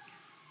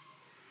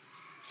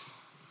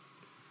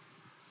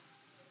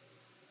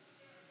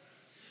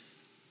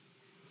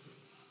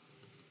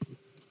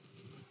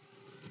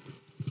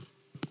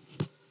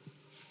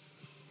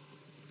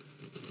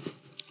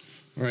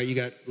 All right, you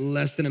got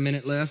less than a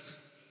minute left.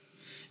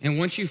 And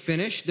once you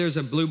finish, there's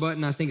a blue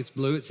button. I think it's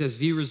blue. It says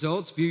view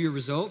results. View your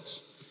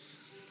results.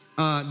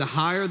 The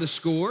higher the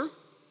score,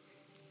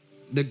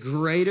 the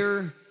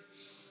greater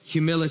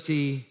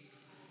humility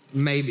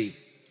maybe.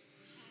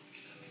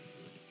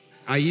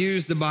 I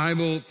used the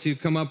Bible to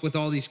come up with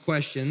all these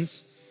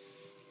questions.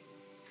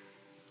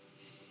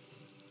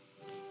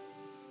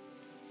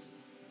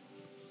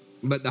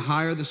 But the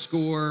higher the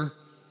score,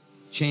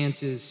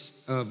 chances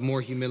of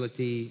more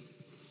humility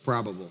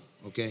probable,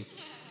 okay?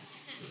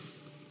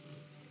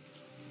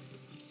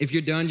 If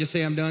you're done, just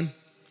say, I'm done.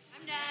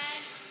 I'm done.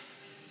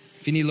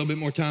 If you need a little bit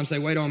more time, say,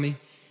 wait on me.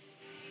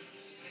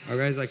 All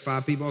right, it's like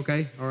 5 people,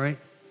 okay? All right.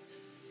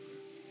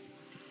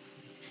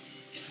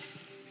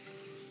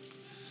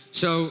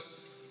 So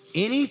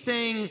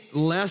anything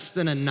less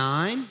than a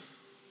 9,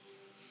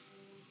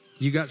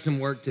 you got some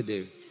work to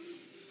do.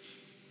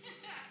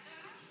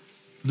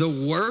 The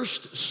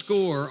worst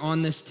score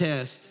on this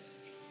test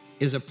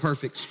is a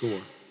perfect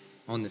score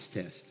on this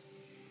test.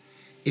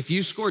 If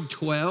you scored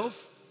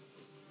 12,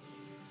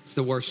 it's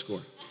the worst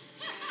score.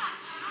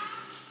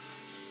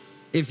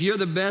 If you're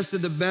the best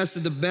of the best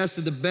of the best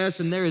of the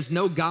best and there is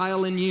no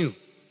guile in you,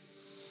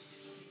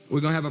 we're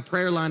gonna have a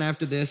prayer line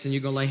after this and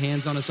you're gonna lay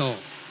hands on us all.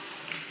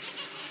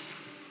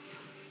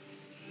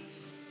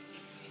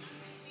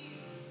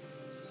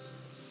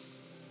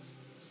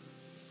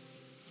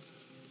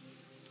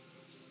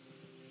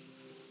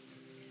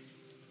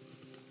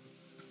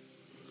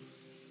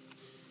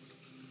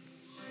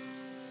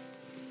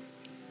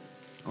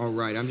 All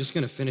right, I'm just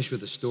gonna finish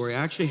with a story. I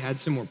actually had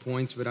some more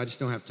points, but I just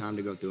don't have time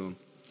to go through them.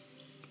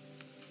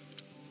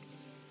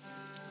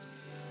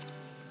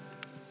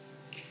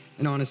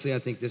 And honestly, I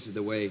think this is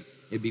the way,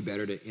 it'd be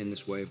better to end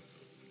this way.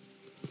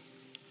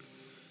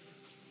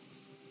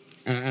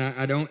 And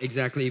I don't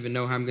exactly even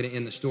know how I'm gonna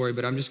end the story,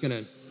 but I'm just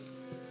gonna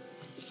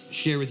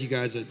share with you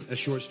guys a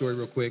short story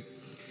real quick.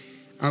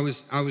 I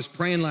was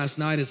praying last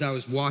night as I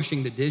was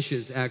washing the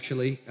dishes,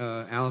 actually.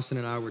 Allison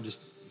and I were just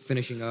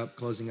finishing up,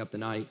 closing up the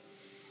night,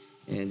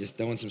 and just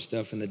throwing some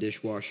stuff in the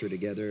dishwasher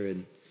together.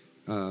 And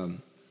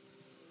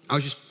I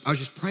was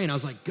just praying. I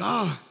was like,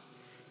 God,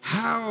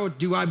 how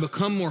do I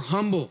become more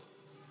humble?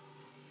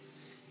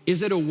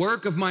 Is it a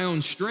work of my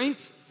own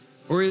strength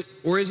or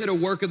is it a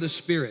work of the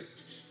Spirit?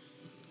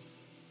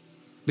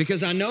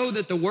 Because I know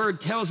that the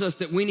word tells us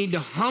that we need to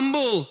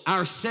humble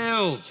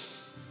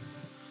ourselves,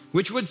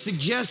 which would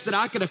suggest that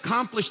I could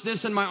accomplish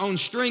this in my own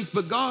strength.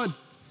 But God,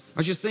 I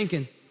was just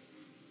thinking,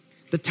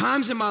 the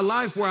times in my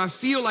life where I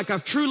feel like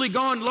I've truly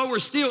gone lower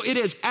still, it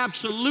has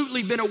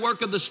absolutely been a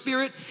work of the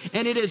Spirit,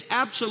 and it has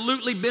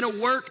absolutely been a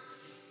work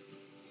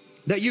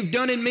that you've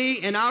done in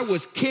me, and I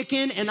was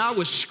kicking and I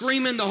was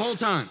screaming the whole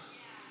time.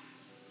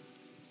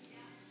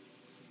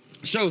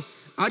 So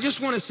I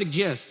just want to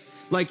suggest,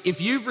 like,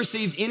 if you've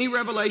received any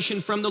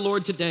revelation from the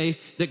Lord today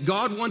that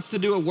God wants to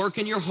do a work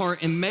in your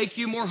heart and make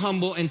you more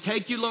humble and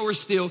take you lower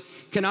still,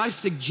 can I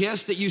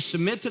suggest that you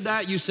submit to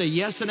that? You say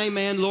yes and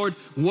amen. Lord,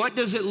 what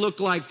does it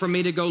look like for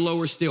me to go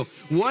lower still?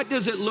 What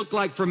does it look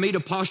like for me to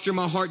posture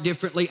my heart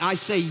differently? I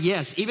say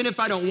yes. Even if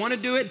I don't want to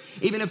do it,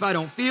 even if I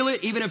don't feel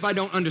it, even if I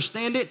don't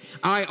understand it,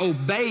 I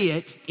obey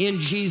it in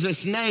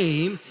Jesus'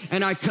 name,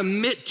 and I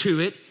commit to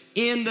it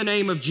in the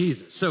name of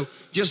Jesus. So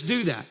just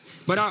do that.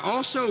 But I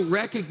also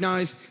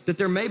recognize that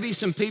there may be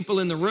some people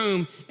in the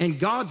room and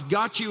God's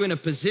got you in a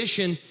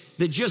position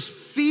that just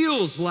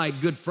feels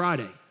like Good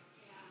Friday.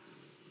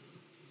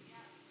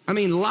 I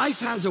mean,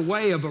 life has a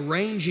way of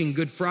arranging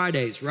Good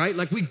Fridays, right?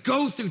 Like, we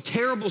go through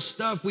terrible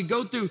stuff. We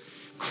go through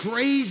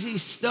crazy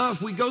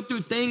stuff. We go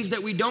through things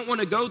that we don't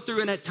want to go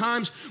through. And at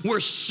times we're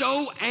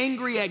so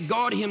angry at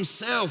God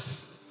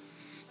himself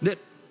that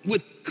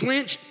with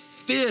clenched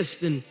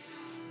fist and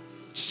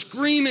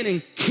screaming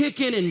and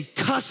kicking and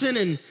cussing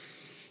and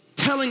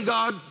telling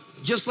God,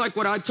 just like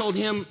what I told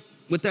him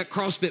with that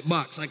CrossFit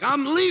box, like,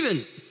 I'm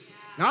leaving.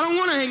 I don't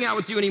want to hang out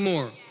with you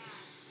anymore.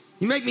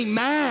 You make me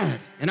mad,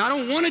 and I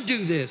don't want to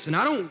do this, and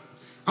I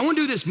want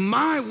to do this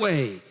my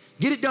way.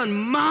 Get it done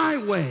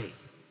my way.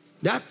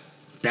 That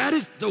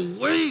is the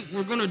way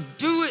we're going to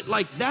do it.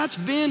 Like, that's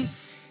been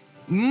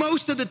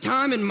most of the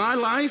time in my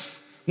life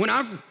when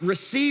I've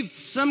received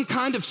some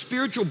kind of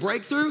spiritual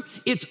breakthrough,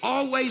 it's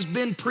always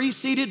been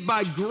preceded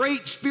by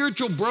great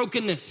spiritual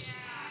brokenness.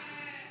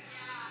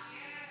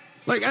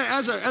 Like,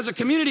 as a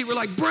community, we're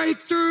like,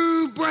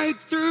 breakthrough,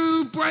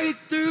 breakthrough,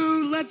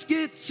 breakthrough. Let's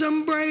get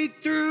some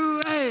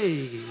breakthrough.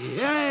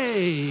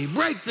 Hey,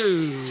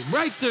 breakthrough,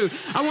 breakthrough.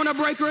 I want a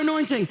breaker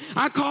anointing.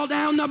 I call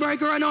down the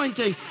breaker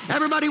anointing.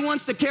 Everybody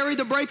wants to carry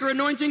the breaker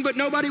anointing, but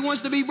nobody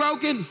wants to be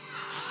broken.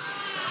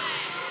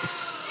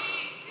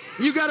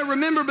 You got to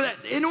remember that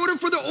in order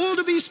for the oil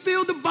to be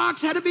spilled, the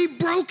box had to be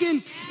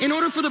broken. In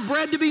order for the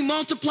bread to be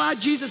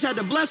multiplied, Jesus had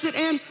to bless it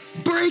and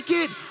break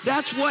it.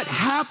 That's what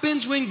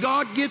happens when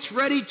God gets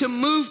ready to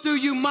move through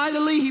you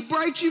mightily. He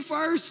breaks you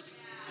first.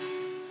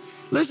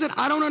 Listen,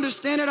 I don't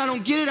understand it. I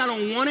don't get it. I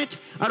don't want it.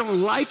 I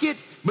don't like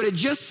it. But it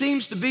just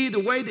seems to be the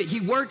way that he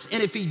works.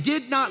 And if he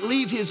did not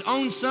leave his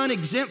own son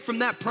exempt from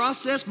that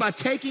process by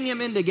taking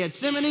him into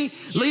Gethsemane,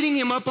 leading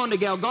him up onto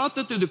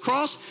Golgotha through the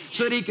cross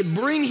so that he could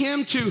bring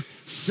him to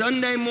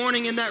Sunday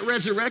morning in that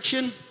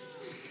resurrection.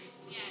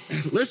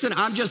 Listen,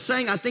 I'm just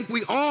saying, I think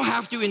we all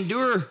have to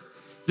endure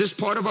this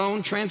part of our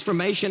own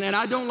transformation. And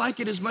I don't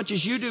like it as much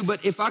as you do,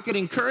 but if I could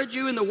encourage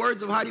you in the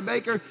words of Heidi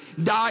Baker,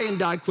 die and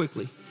die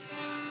quickly.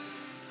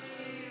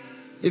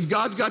 If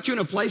God's got you in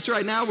a place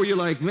right now where you're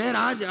like, man,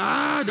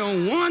 I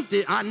don't want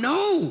this. I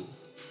know.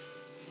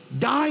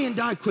 Die and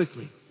die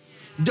quickly.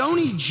 Don't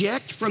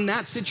eject from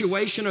that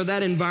situation or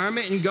that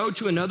environment and go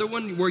to another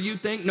one where you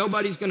think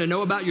nobody's gonna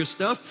know about your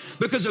stuff,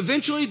 because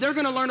eventually they're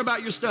gonna learn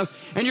about your stuff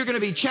and you're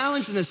gonna be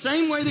challenged in the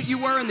same way that you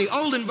were in the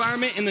old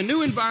environment, in the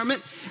new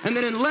environment. And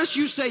then unless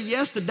you say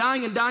yes to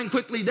dying and dying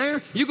quickly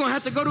there, you're gonna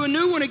have to go to a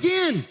new one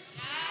again.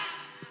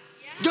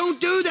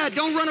 Don't do that.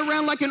 Don't run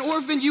around like an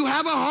orphan. You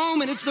have a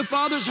home and it's the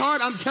Father's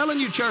heart. I'm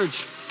telling you,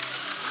 church.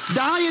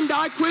 Die and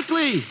die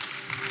quickly.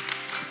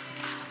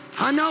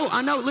 I know.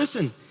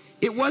 Listen,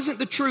 it wasn't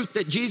the truth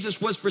that Jesus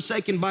was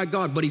forsaken by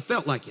God, but he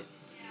felt like it.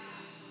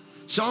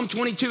 Psalm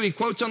 22, he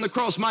quotes on the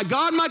cross, my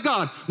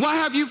God, why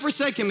have you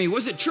forsaken me?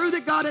 Was it true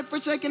that God had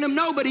forsaken him?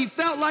 No, but he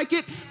felt like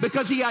it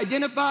because he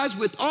identifies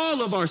with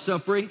all of our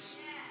sufferings.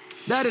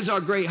 That is our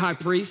great high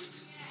priest.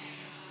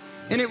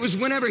 And it was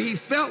whenever he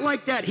felt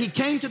like that, he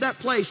came to that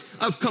place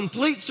of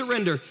complete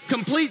surrender,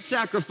 complete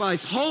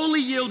sacrifice,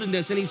 holy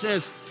yieldedness. And he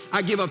says,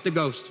 I give up the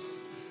ghost.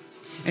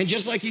 And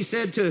just like he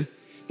said to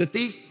the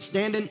thief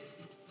standing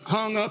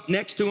hung up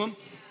next to him,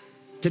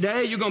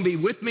 today you're gonna be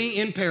with me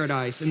in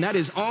paradise. And that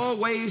is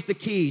always the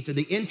key to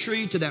the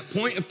entry to that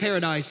point of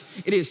paradise.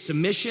 It is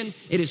submission,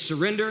 it is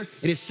surrender,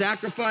 it is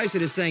sacrifice,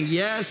 it is saying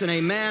yes and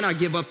amen, I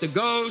give up the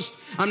ghost.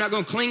 I'm not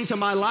gonna cling to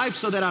my life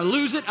so that I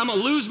lose it. I'm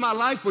gonna lose my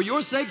life for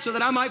your sake so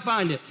that I might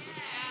find it.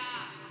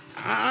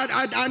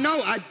 I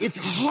know, it's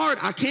hard.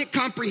 I can't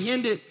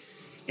comprehend it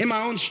in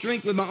my own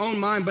strength with my own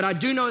mind, but I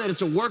do know that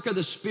it's a work of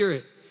the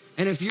Spirit.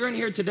 And if you're in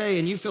here today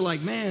and you feel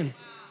like, man,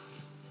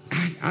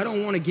 I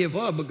don't want to give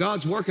up, but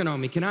God's working on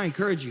me. Can I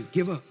encourage you?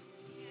 Give up.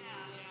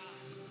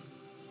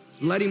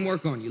 Let him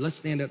work on you. Let's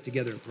stand up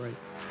together and pray.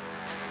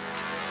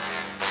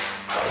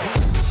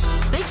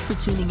 Thanks for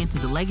tuning into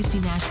the Legacy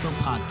Nashville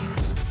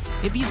podcast.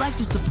 If you'd like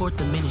to support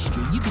the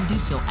ministry, you can do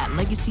so at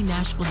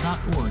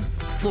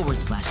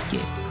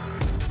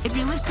legacynashville.org/give. If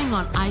you're listening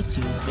on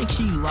iTunes, make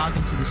sure you log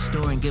into the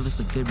store and give us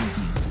a good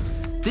review.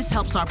 This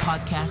helps our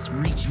podcast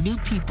reach new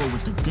people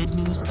with the good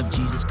news of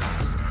Jesus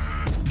Christ.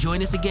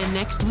 Join us again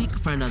next week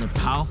for another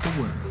powerful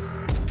word.